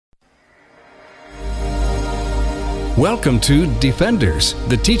Welcome to Defenders,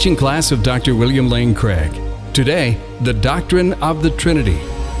 the teaching class of Dr. William Lane Craig. Today, the Doctrine of the Trinity,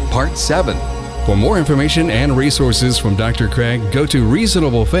 Part 7. For more information and resources from Dr. Craig, go to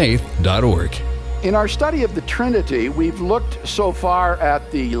reasonablefaith.org. In our study of the Trinity, we've looked so far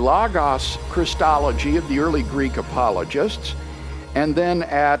at the Logos Christology of the early Greek apologists, and then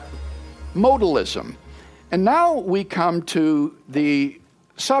at modalism. And now we come to the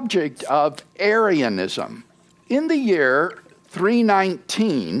subject of Arianism. In the year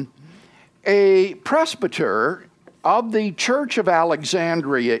 319, a presbyter of the Church of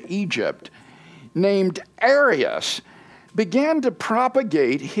Alexandria, Egypt, named Arius, began to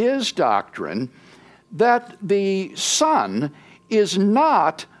propagate his doctrine that the Son is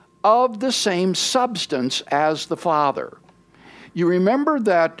not of the same substance as the Father. You remember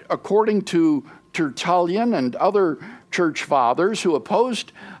that according to Tertullian and other church fathers who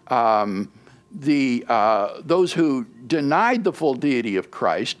opposed those who denied the full deity of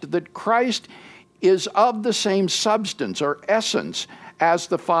Christ, that Christ is of the same substance or essence as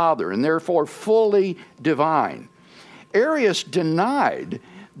the Father, and therefore fully divine. Arius denied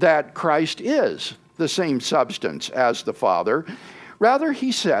that Christ is the same substance as the Father. Rather,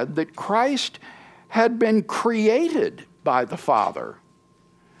 he said that Christ had been created by the Father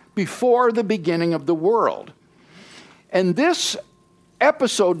before the beginning of the world. And this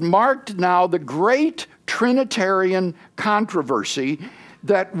episode marked now the great Trinitarian controversy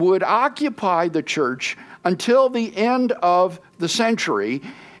that would occupy the church until the end of the century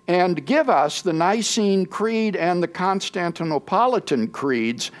and give us the Nicene Creed and the Constantinopolitan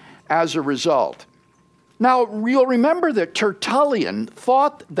creeds as a result. Now, you'll remember that Tertullian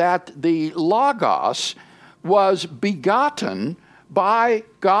thought that the Logos was begotten by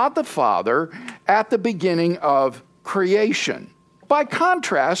God the Father at the beginning of creation. By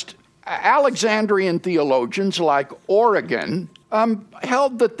contrast, Alexandrian theologians like Origen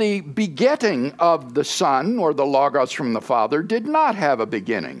held that the begetting of the Son, or the Logos from the Father, did not have a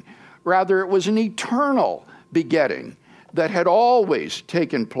beginning. Rather, it was an eternal begetting that had always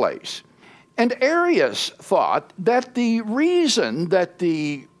taken place. And Arius thought that the reason that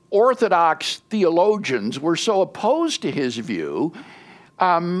the Orthodox theologians were so opposed to his view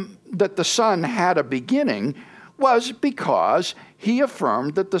that the Son had a beginning was because he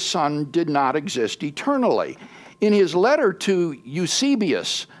affirmed that the Son did not exist eternally. In his letter to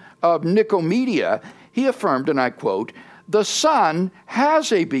Eusebius of Nicomedia, he affirmed, and I quote, "The Son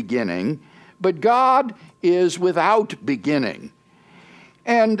has a beginning, but God is without beginning."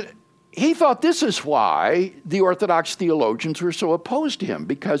 And he thought this is why the Orthodox theologians were so opposed to him,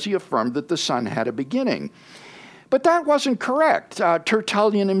 because he affirmed that the Son had a beginning. But that wasn't correct.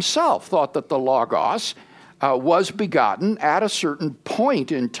 Tertullian himself thought that the Logos was begotten at a certain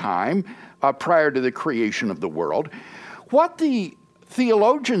point in time prior to the creation of the world. What the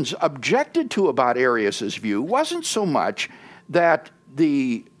theologians objected to about Arius's view wasn't so much that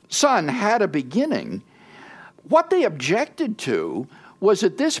the Son had a beginning. What they objected to was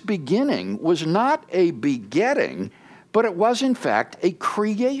that this beginning was not a begetting, but it was in fact a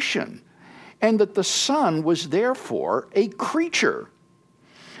creation, and that the Son was therefore a creature.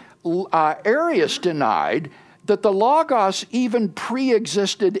 Arius denied that the Logos even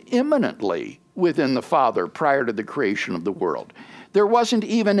pre-existed immanently within the Father prior to the creation of the world. There wasn't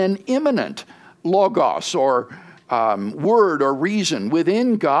even an immanent Logos or word or reason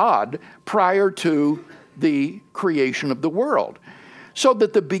within God prior to the creation of the world. So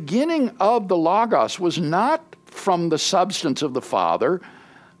that the beginning of the Logos was not from the substance of the Father.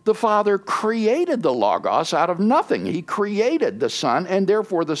 The Father created the Logos out of nothing. He created the Son, and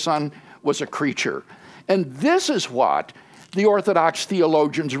therefore the Son was a creature. And this is what the Orthodox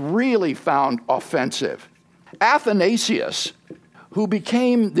theologians really found offensive. Athanasius, who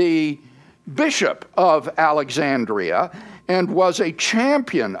became the bishop of Alexandria and was a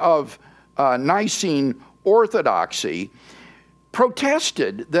champion of Nicene orthodoxy,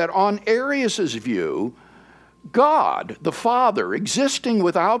 protested that on Arius's view, God, the Father, existing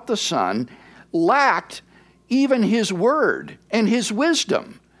without the Son, lacked even his word and his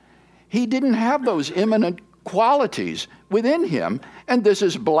wisdom. He didn't have those immanent qualities within him, and this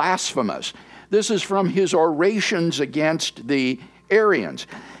is blasphemous. This is from his orations against the Arians.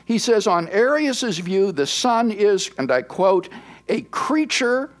 He says, on Arius's view, the Son is, and I quote, a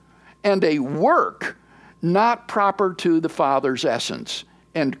creature and a work not proper to the Father's essence,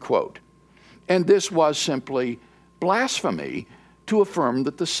 end quote. And this was simply blasphemy to affirm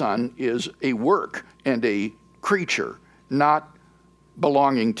that the Son is a work and a creature, not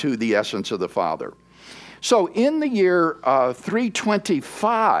belonging to the essence of the Father. So in the year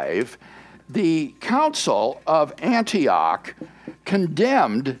 325, the Council of Antioch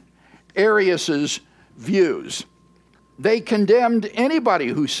condemned Arius's views. They condemned anybody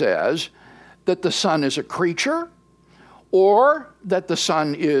who says that the Son is a creature, or that the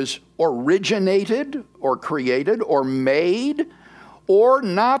Son is originated or created or made, or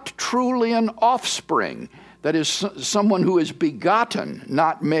not truly an offspring, that is, someone who is begotten,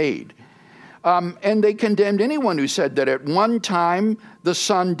 not made. And they condemned anyone who said that at one time the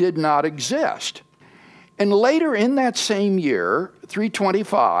Son did not exist. And later in that same year,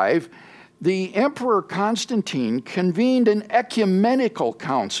 325, the Emperor Constantine convened an ecumenical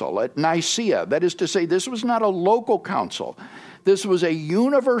council at Nicaea. That is to say, this was not a local council. This was a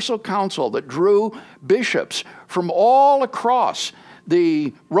universal council that drew bishops from all across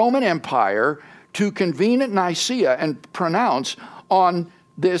the Roman Empire to convene at Nicaea and pronounce on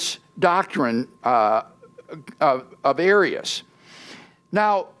this doctrine of Arius.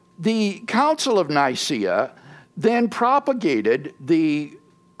 Now, the Council of Nicaea then propagated the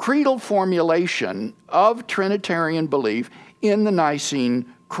creedal formulation of Trinitarian belief in the Nicene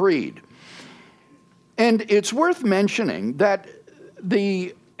Creed. And it's worth mentioning that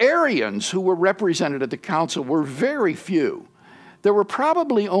the Arians who were represented at the council were very few. There were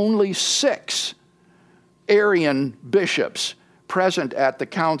probably only 6 Arian bishops present at the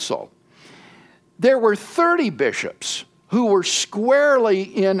council. There were 30 bishops who were squarely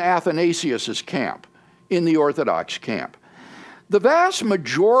in Athanasius's camp, in the Orthodox camp. The vast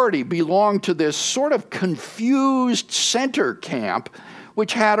majority belonged to this sort of confused center camp,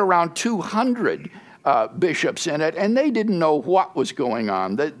 which had around 200 bishops in it, and they didn't know what was going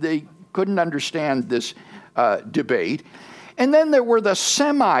on. They couldn't understand this debate. And then there were the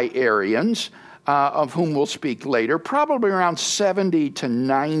semi-Arians, of whom we'll speak later. Probably around 70 to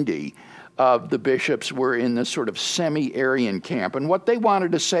 90 of the bishops were in this sort of semi-Arian camp. And what they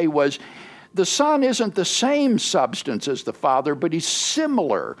wanted to say was, the Son isn't the same substance as the Father, but he's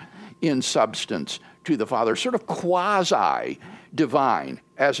similar in substance to the Father, sort of quasi-divine,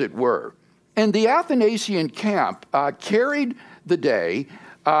 as it were. And the Athanasian camp carried the day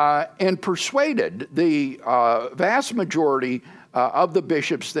and persuaded the vast majority of the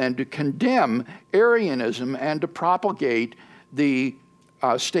bishops then to condemn Arianism and to propagate the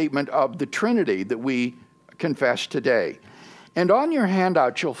statement of the Trinity that we confess today. And on your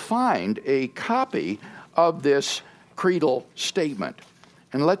handout, you'll find a copy of this creedal statement.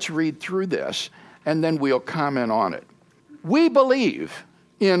 And let's read through this, and then we'll comment on it. We believe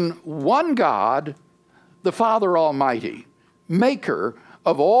in one God, the Father Almighty, maker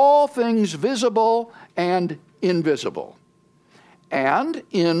of all things visible and invisible, and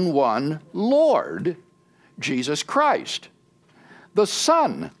in one Lord, Jesus Christ, the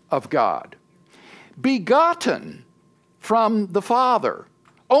Son of God, begotten from the Father,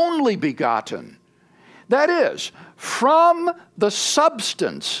 only begotten. That is, from the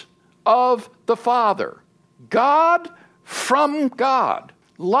substance of the Father. God from God.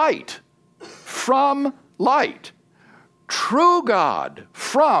 Light from light. True God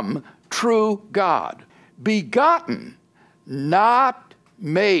from true God. Begotten, not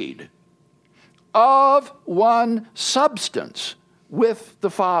made. Of one substance with the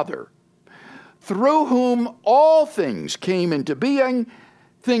Father, through whom all things came into being,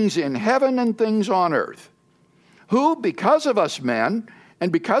 things in heaven and things on earth, who, because of us men,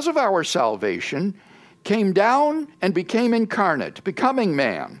 and because of our salvation, came down and became incarnate, becoming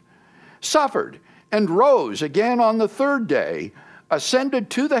man, suffered, and rose again on the third day, ascended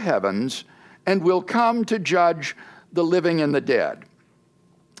to the heavens, and will come to judge the living and the dead,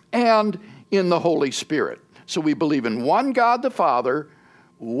 and in the Holy Spirit. So we believe in one God the Father,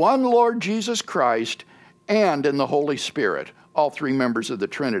 one Lord Jesus Christ, and in the Holy Spirit, all 3 members of the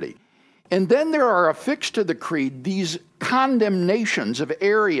Trinity. And then there are affixed to the creed these condemnations of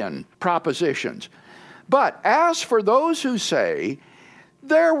Arian propositions. But as for those who say,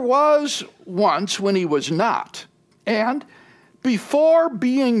 there was once when he was not, and before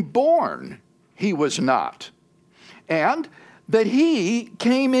being born he was not, and that he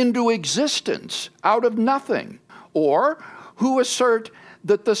came into existence out of nothing, or who assert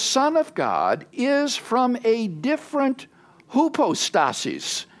that the Son of God is from a different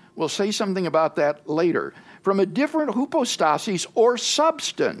hypostasis. We'll say something about that later. From a different hypostasis or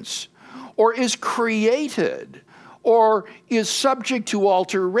substance, or is created, or is subject to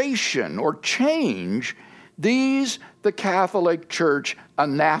alteration or change, these the Catholic Church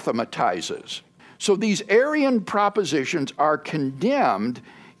anathematizes. So these Arian propositions are condemned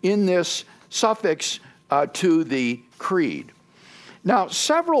in this suffix to the creed. Now,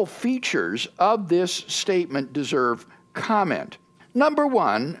 several features of this statement deserve comment. Number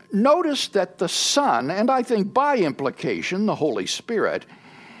one, notice that the Son, and I think by implication the Holy Spirit,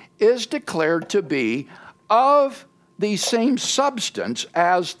 is declared to be of the same substance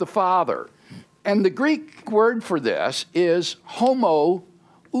as the Father. And the Greek word for this is homoousios.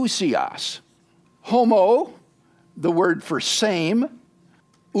 Homo, the word for same,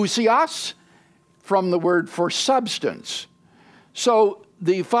 ousios, from the word for substance. So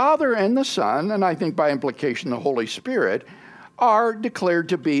the Father and the Son, and I think by implication the Holy Spirit, are declared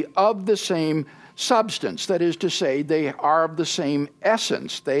to be of the same substance. That is to say, they are of the same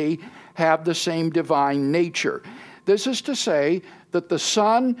essence. They have the same divine nature. This is to say that the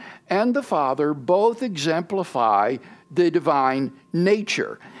Son and the Father both exemplify the divine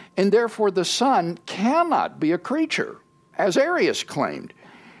nature. And therefore the Son cannot be a creature, as Arius claimed.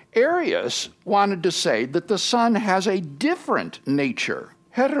 Arius wanted to say that the Son has a different nature,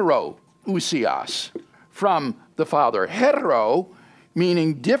 heterousios, from the Father. Hetero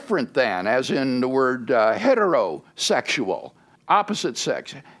meaning different than, as in the word heterosexual, opposite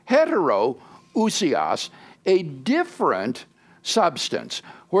sex. Heterousios, a different substance,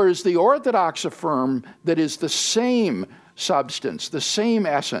 whereas the Orthodox affirm that is the same substance, the same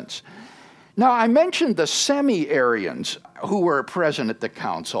essence. Now, I mentioned the semi-Arians who were present at the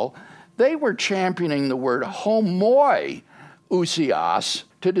council. They were championing the word homoousios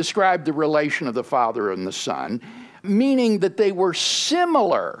to describe the relation of the Father and the Son, meaning that they were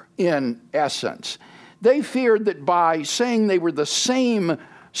similar in essence. They feared that by saying they were the same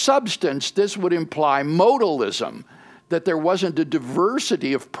substance, this would imply modalism, that there wasn't a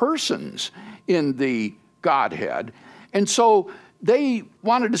diversity of persons in the Godhead. And so they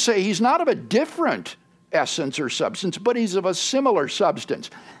wanted to say he's not of a different essence or substance, but he's of a similar substance.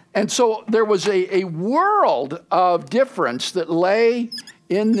 And so there was a world of difference that lay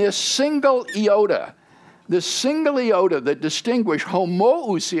in this single iota that distinguished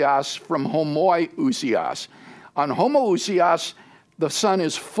homoousios from homoiousios. On homoousios, the Son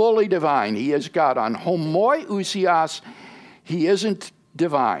is fully divine. He is God. On homoiousios, he isn't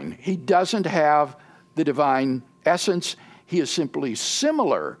divine. He doesn't have the divine essence. He is simply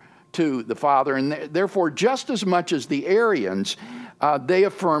similar to the Father, and therefore, just as much as the Arians, they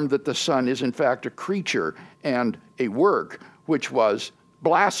affirmed that the Son is in fact a creature and a work, which was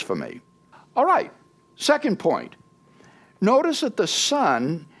blasphemy. All right, second point. Notice that the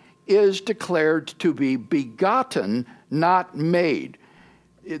Son is declared to be begotten, not made.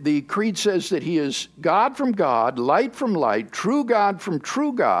 The Creed says that he is God from God, light from light, true God from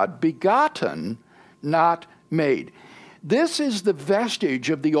true God, begotten, not made. This is the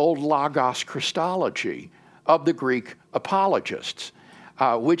vestige of the old Logos Christology of the Greek apologists,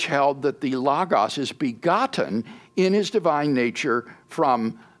 which held that the Logos is begotten in his divine nature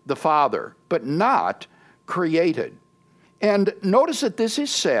from the Father, but not created. And notice that this is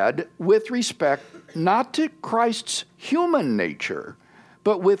said with respect not to Christ's human nature,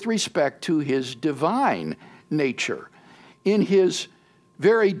 but with respect to his divine nature. In his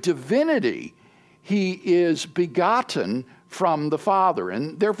very divinity, he is begotten from the Father.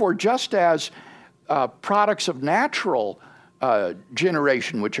 And therefore, just as products of natural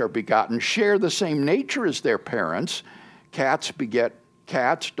generation which are begotten share the same nature as their parents, cats beget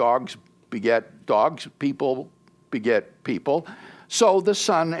cats, dogs beget dogs, people beget people, so the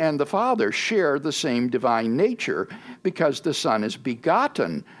Son and the Father share the same divine nature because the Son is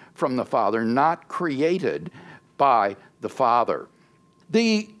begotten from the Father, not created by the Father.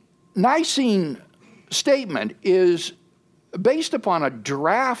 The Nicene statement is based upon a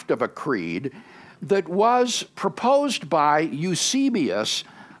draft of a creed that was proposed by Eusebius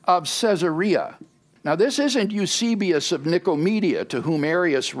of Caesarea. Now, this isn't Eusebius of Nicomedia, to whom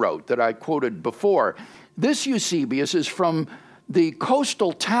Arius wrote, that I quoted before. This Eusebius is from the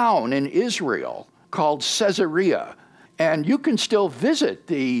coastal town in Israel called Caesarea. And you can still visit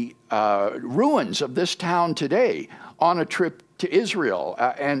the ruins of this town today on a trip to Israel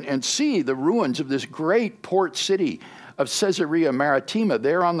and see the ruins of this great port city of Caesarea Maritima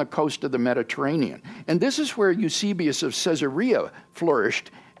there on the coast of the Mediterranean. And this is where Eusebius of Caesarea flourished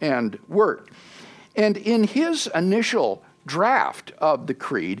and worked. And in his initial draft of the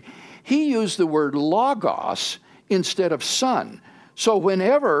creed, he used the word logos instead of son. So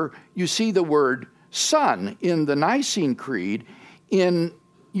whenever you see the word son in the Nicene Creed, in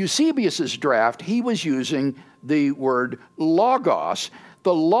Eusebius's draft, he was using the word logos.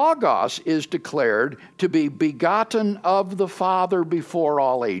 The logos is declared to be begotten of the Father before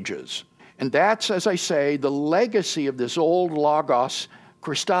all ages. And that's, as I say, the legacy of this old logos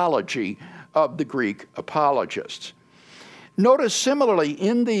Christology of the Greek apologists. Notice similarly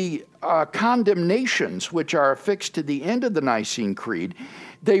in the condemnations which are affixed to the end of the Nicene Creed,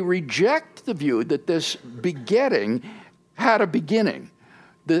 they reject the view that this begetting had a beginning.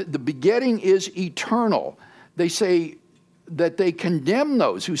 The begetting is eternal. They say that they condemn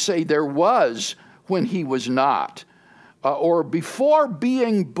those who say there was when he was not, or before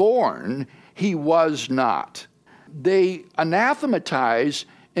being born, he was not. They anathematize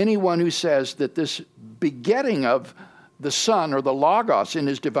anyone who says that this begetting of the Son or the Logos in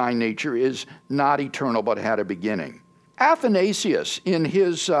his divine nature is not eternal but had a beginning. Athanasius, in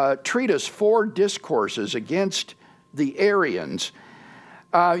his treatise Four Discourses against the Arians,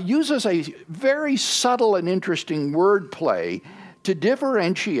 uses a very subtle and interesting wordplay to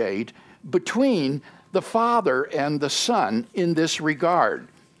differentiate between the Father and the Son in this regard.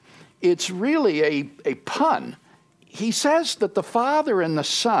 It's really a pun. He says that the Father and the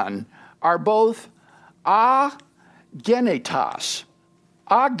Son are both agenitas.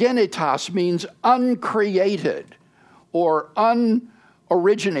 Agenitas means uncreated or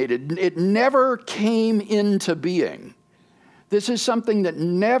unoriginated. It never came into being. This is something that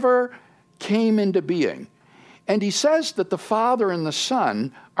never came into being. And he says that the Father and the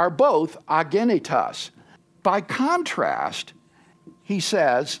Son are both agenitas. By contrast, he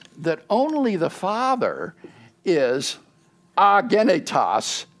says that only the Father is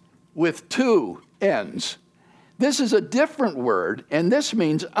agenitas with two N's. This is a different word, and this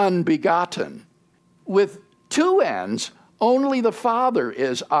means unbegotten. With two N's, only the Father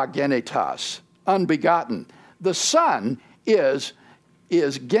is agenitas, unbegotten. The Son is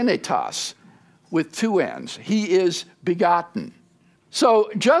genitas with two N's. He is begotten.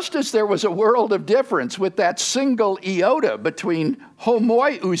 So just as there was a world of difference with that single iota between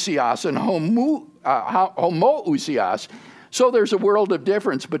homoousios and homoousios, so there's a world of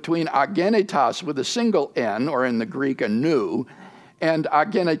difference between agenitas with a single N, or in the Greek a nu, and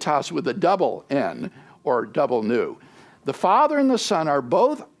agenitas with a double N, or double nu. The Father and the Son are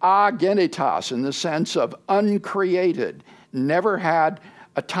both agenitas in the sense of uncreated, never had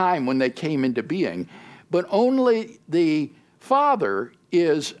a time when they came into being, but only the Father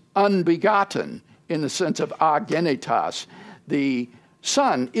is unbegotten in the sense of agenitas. The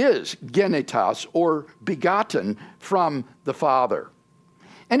Son is genitas, or begotten from the Father.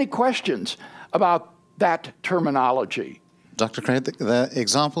 Any questions about that terminology? Dr. Craig, the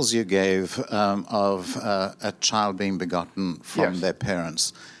examples you gave of a child being begotten from their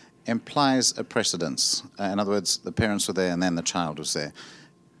parents implies a precedence. In other words, the parents were there and then the child was there.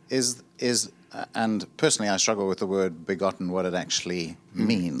 And personally, I struggle with the word begotten, what it actually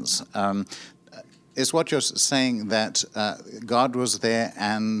means. Is what you're saying that God was there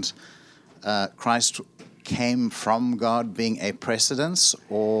and Christ came from God being a precedence?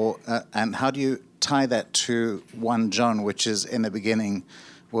 And how do you tie that to 1 John, which is in the beginning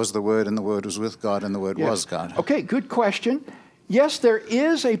was the Word, and the Word was with God, and the Word was God? Okay, good question. Yes, there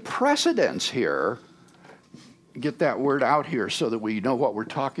is a precedence here. Get that word out here so that we know what we're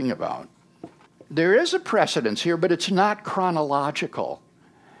talking about. There is a precedence here, but it's not chronological.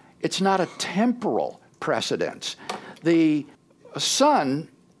 It's not a temporal precedence. The Son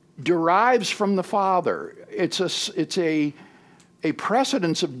derives from the Father. It's a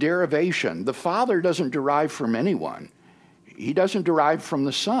precedence of derivation. The Father doesn't derive from anyone. He doesn't derive from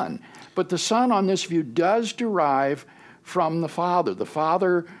the Son. But the Son, on this view, does derive from the Father. The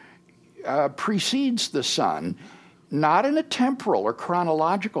Father precedes the Son, not in a temporal or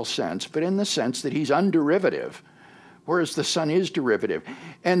chronological sense, but in the sense that he's underivative, whereas the Son is derivative.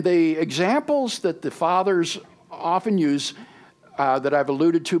 And the examples that the Fathers often use that I've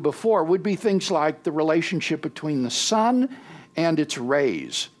alluded to before would be things like the relationship between the sun and its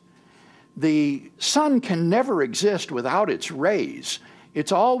rays. The sun can never exist without its rays.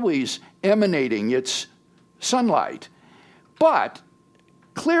 It's always emanating its sunlight. But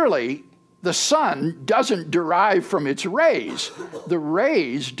clearly, the sun doesn't derive from its rays. The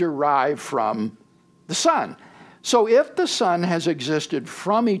rays derive from the sun. So if the Son has existed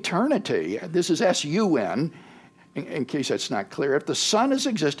from eternity, this is S-U-N, in case that's not clear, if the Son has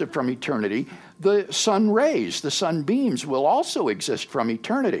existed from eternity, the sun rays, the sunbeams will also exist from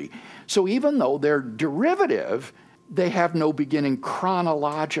eternity. So even though they're derivative, they have no beginning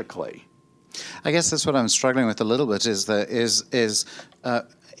chronologically. I guess that's what I'm struggling with a little bit, is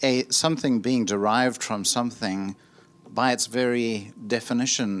something being derived from something by its very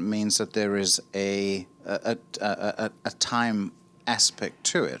definition means that there is a time aspect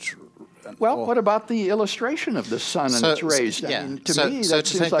to it. Well, what about the illustration of the sun and its rays? Yeah. I mean, to me, that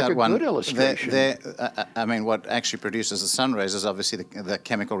seems like a good illustration. I mean, what actually produces the sun rays is obviously the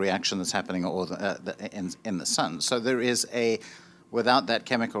chemical reaction that's happening in the sun. So there is without that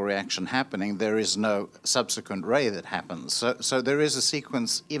chemical reaction happening, there is no subsequent ray that happens. So there is a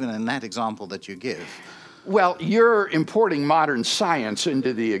sequence, even in that example that you give. Well, you're importing modern science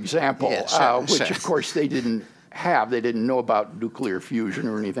into the example, which, of course, they didn't have. They didn't know about nuclear fusion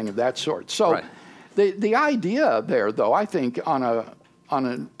or anything of that sort. So right. the idea there, though, I think on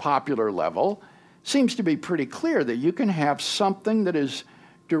a popular level, seems to be pretty clear that you can have something that is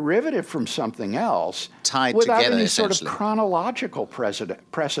derivative from something else tied without together, any sort of chronological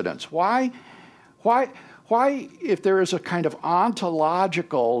precedence. Why, if there is a kind of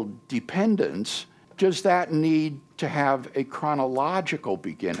ontological dependence, does that need to have a chronological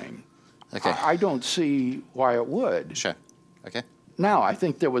beginning? Okay. I don't see why it would. Sure. Okay. Now, I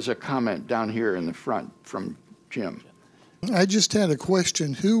think there was a comment down here in the front from Jim. I just had a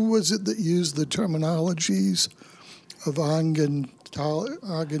question. Who was it that used the terminologies of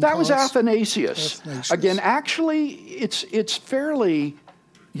That was Athanasius. Again, actually, it's fairly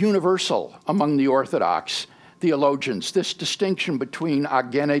universal among the Orthodox theologians, this distinction between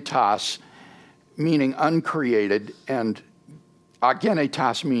agenitas, meaning uncreated, and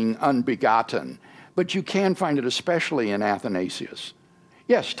agenitas, meaning unbegotten. But you can find it especially in Athanasius.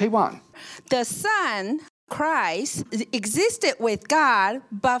 Yes, Taewan. The Son, Christ, existed with God,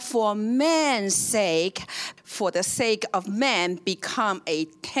 but for man's sake, for the sake of man, become a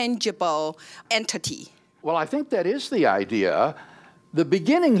tangible entity. Well, I think that is the idea. The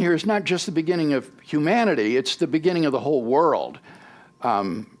beginning here is not just the beginning of humanity, it's the beginning of the whole world.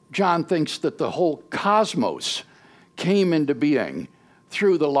 John thinks that the whole cosmos came into being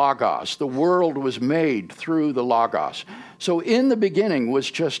through the Logos. The world was made through the Logos. So in the beginning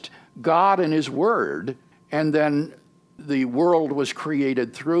was just God and his word, and then the world was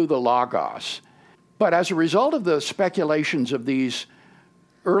created through the Logos. But as a result of the speculations of these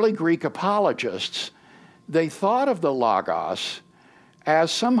early Greek apologists, they thought of the Logos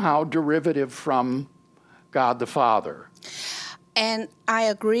as somehow derivative from God the Father. And I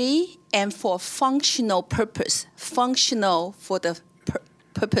agree, and for functional purpose, functional for the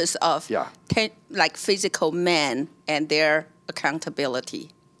purpose of like physical man and their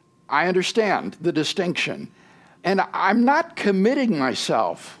accountability. I understand the distinction, and I'm not committing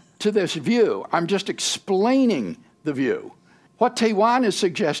myself to this view. I'm just explaining the view. What Taewan is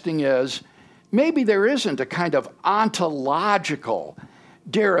suggesting is maybe there isn't a kind of ontological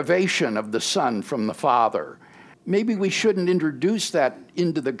derivation of the Son from the Father. Maybe we shouldn't introduce that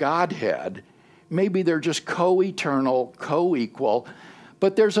into the Godhead. Maybe they're just co-eternal, co-equal,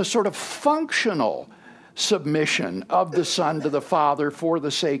 but there's a sort of functional submission of the Son to the Father for the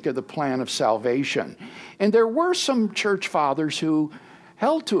sake of the plan of salvation. And there were some church fathers who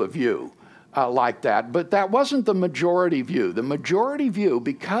held to a view like that, but that wasn't the majority view. The majority view,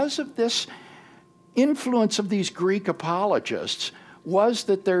 because of this influence of these Greek apologists, was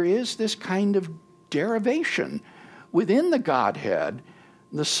that there is this kind of derivation within the Godhead,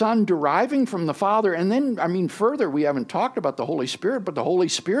 the Son deriving from the Father, and then, further, we haven't talked about the Holy Spirit, but the Holy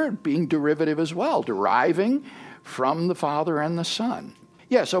Spirit being derivative as well, deriving from the Father and the Son.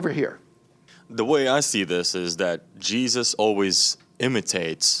 Yes, over here. The way I see this is that Jesus always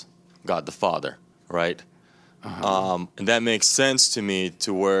imitates God the Father, right? And that makes sense to me,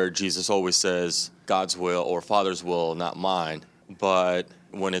 to where Jesus always says, God's will or Father's will, not mine. But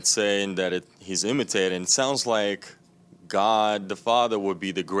when it's saying that he's imitating, it sounds like God the Father would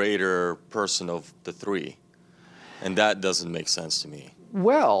be the greater person of the three. And that doesn't make sense to me.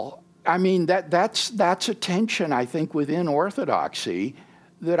 Well, that's a tension, I think, within Orthodoxy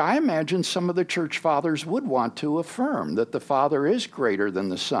that I imagine some of the church fathers would want to affirm, that the Father is greater than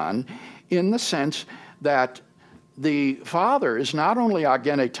the Son, in the sense that the Father is not only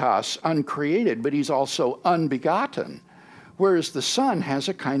agenitas, uncreated, but he's also unbegotten, whereas the Son has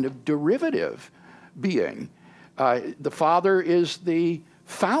a kind of derivative being. The Father is the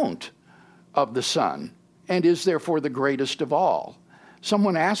fount of the Son and is therefore the greatest of all.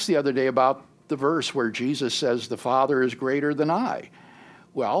 Someone asked the other day about the verse where Jesus says, the Father is greater than I.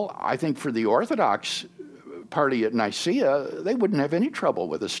 Well, I think for the Orthodox party at Nicaea, they wouldn't have any trouble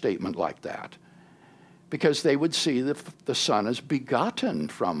with a statement like that, because they would see the Son as begotten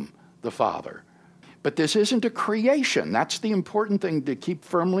from the Father. But this isn't a creation. That's the important thing to keep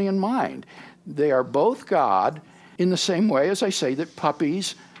firmly in mind. They are both God in the same way as I say that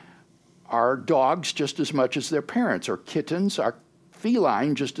puppies are dogs just as much as their parents, or kittens are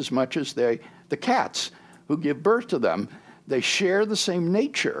feline just as much as the cats who give birth to them. They share the same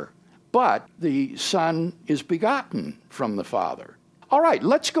nature, but the Son is begotten from the Father. All right,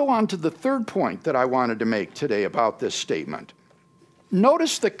 let's go on to the third point that I wanted to make today about this statement.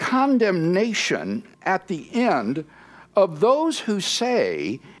 Notice the condemnation at the end of those who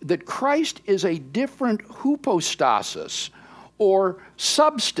say that Christ is a different hypostasis or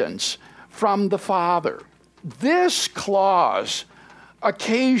substance from the Father. This clause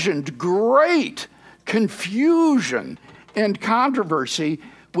occasioned great confusion and controversy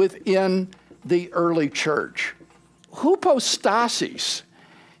within the early church. Hypostasis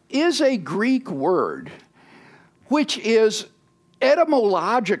is a Greek word which is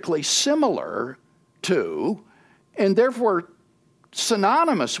etymologically similar to, and therefore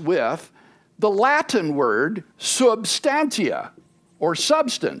synonymous with, the Latin word substantia, or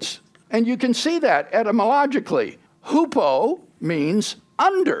substance. And you can see that etymologically. Hupo means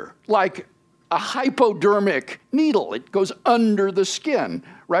under, like a hypodermic needle. It goes under the skin,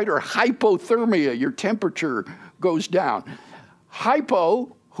 right? Or hypothermia, your temperature goes down.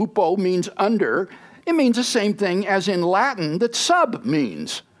 Hupo means under. It means the same thing as in Latin that sub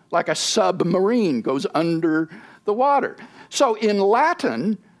means, like a submarine goes under the water. So in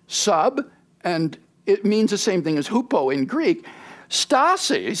Latin, sub, and it means the same thing as hupo in Greek.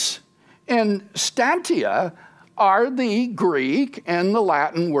 Stasis and stantia are the Greek and the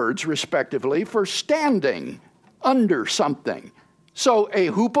Latin words, respectively, for standing under something. So a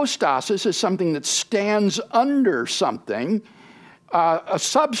hypostasis is something that stands under something. A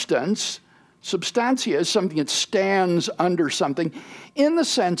substance, substantia, is something that stands under something in the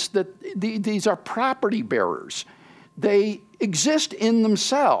sense that these are property bearers. They exist in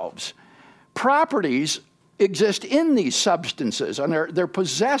themselves. Properties exist in these substances, and they're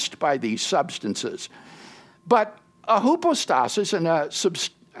possessed by these substances. But a hypostasis and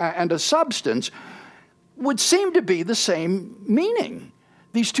a substance would seem to be the same meaning.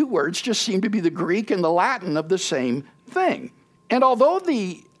 These two words just seem to be the Greek and the Latin of the same thing. And although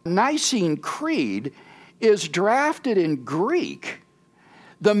the Nicene Creed is drafted in Greek,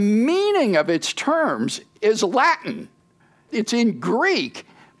 the meaning of its terms is Latin. It's in Greek,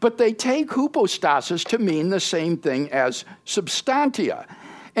 but they take hypostasis to mean the same thing as substantia.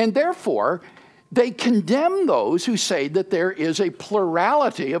 And therefore, they condemn those who say that there is a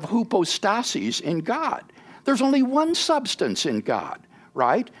plurality of hypostases in God. There's only one substance in God,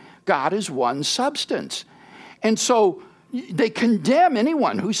 right? God is one substance. And so they condemn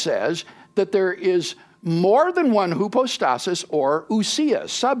anyone who says that there is more than one hypostasis or ousia,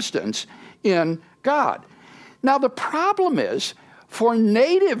 substance, in God. Now the problem is, for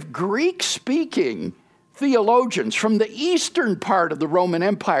native Greek-speaking theologians from the eastern part of the Roman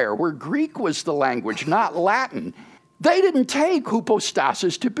Empire, where Greek was the language, not Latin, they didn't take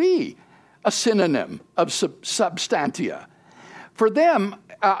hypostasis to be a synonym of substantia. For them,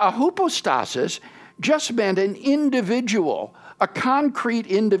 a hypostasis just meant an individual, a concrete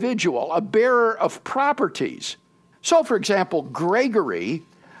individual, a bearer of properties. So, for example, Gregory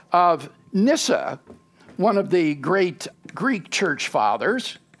of Nyssa, one of the great Greek church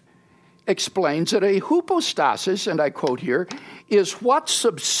fathers, explains that a hypostasis, and I quote here, is what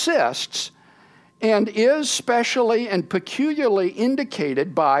subsists and is specially and peculiarly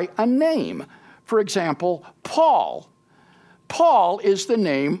indicated by a name. For example, Paul. Paul is the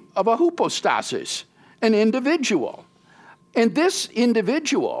name of a hypostasis, an individual. And this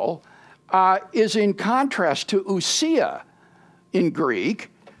individual is in contrast to ousia in Greek,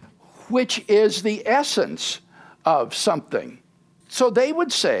 which is the essence of something. So they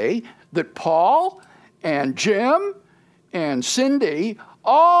would say that Paul and Jim and Cindy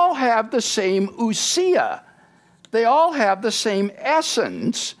all have the same ousia. They all have the same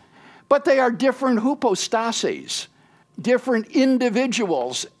essence, but they are different hypostases, different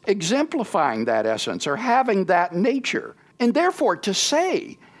individuals exemplifying that essence or having that nature. And therefore, to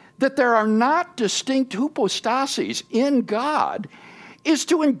say that there are not distinct hypostases in God is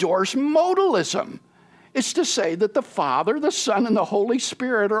to endorse modalism. It's to say that the Father, the Son, and the Holy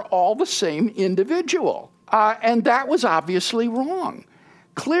Spirit are all the same individual. And that was obviously wrong.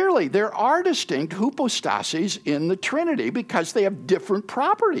 Clearly, there are distinct hypostases in the Trinity because they have different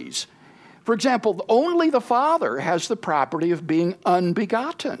properties. For example, only the Father has the property of being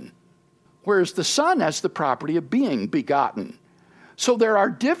unbegotten, whereas the Son has the property of being begotten. So there are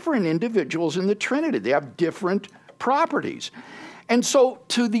different individuals in the Trinity. They have different properties. And so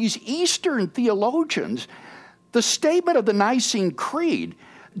to these Eastern theologians, the statement of the Nicene Creed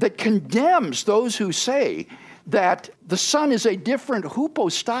that condemns those who say that the Son is a different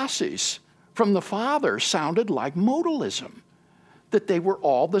hypostasis from the Father sounded like modalism, that they were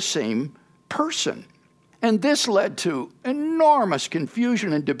all the same person. And this led to enormous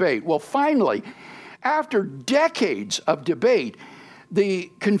confusion and debate. Well, finally, after decades of debate,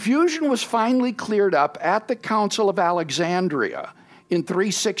 the confusion was finally cleared up at the Council of Alexandria in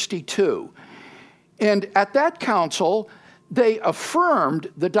 362. And at that council, they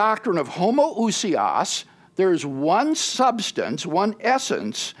affirmed the doctrine of homoousios. There's one substance, one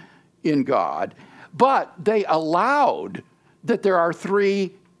essence in God, but they allowed that there are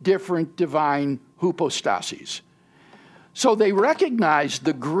three different divine hypostases. So they recognized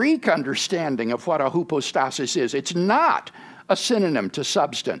the Greek understanding of what a hypostasis is. It's not a synonym to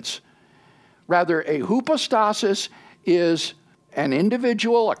substance. Rather, a hypostasis is an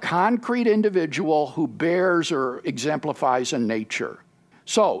individual, a concrete individual who bears or exemplifies a nature.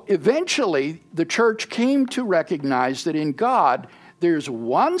 So eventually, the church came to recognize that in God, there's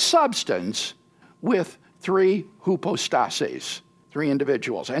one substance with three hypostases, three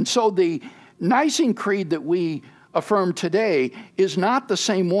individuals. And so the Nicene Creed that we affirm today is not the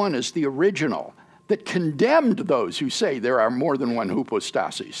same one as the original that condemned those who say there are more than one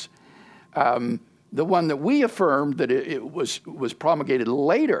hypostasis. The one that we affirmed, that it was promulgated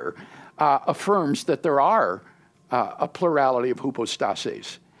later, affirms that there are a plurality of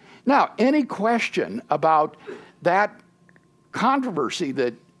hypostases. Now, any question about that controversy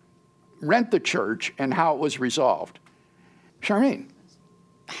that rent the church and how it was resolved? Charmaine.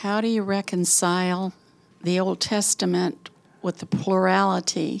 How do you reconcile the Old Testament with the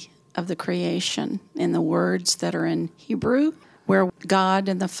plurality of the creation in the words that are in Hebrew, where God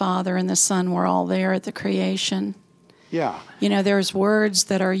and the Father and the Son were all there at the creation? Yeah. You know, there's words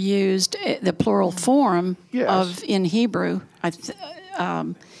that are used, the plural form of in Hebrew, in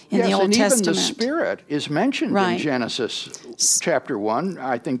the Old and Testament. Even the Spirit is mentioned Right. in Genesis chapter 1,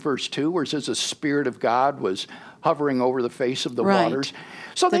 I think verse 2, where it says the Spirit of God was hovering over the face of the Right. waters.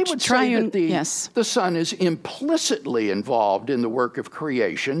 So they would say that the Son is implicitly involved in the work of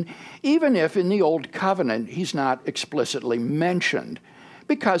creation, even if in the Old Covenant he's not explicitly mentioned,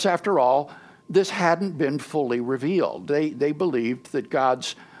 because after all, this hadn't been fully revealed. They believed that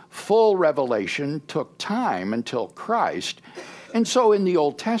God's full revelation took time until Christ. And so in the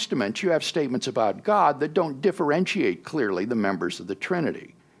Old Testament, you have statements about God that don't differentiate clearly the members of the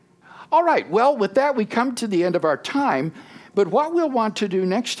Trinity. All right, well, with that, we come to the end of our time. But what we'll want to do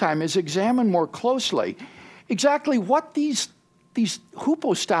next time is examine more closely exactly what these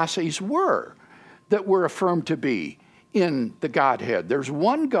hypostases were that were affirmed to be in the Godhead. There's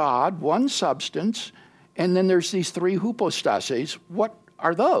one God, one substance, and then there's these three hypostases. What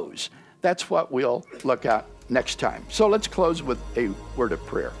are those? That's what we'll look at next time. So let's close with a word of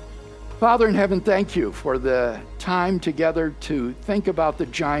prayer. Father in heaven, thank you for the time together to think about the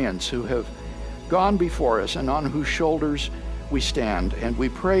giants who have gone before us and on whose shoulders we stand. And we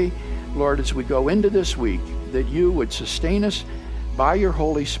pray, Lord, as we go into this week, that you would sustain us by your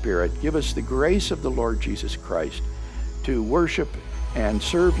Holy Spirit. Give us the grace of the Lord Jesus Christ to worship and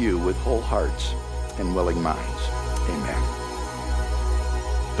serve you with whole hearts and willing minds. Amen.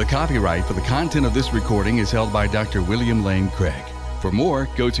 The copyright for the content of this recording is held by Dr. William Lane Craig. For more,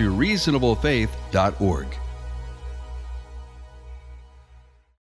 go to reasonablefaith.org.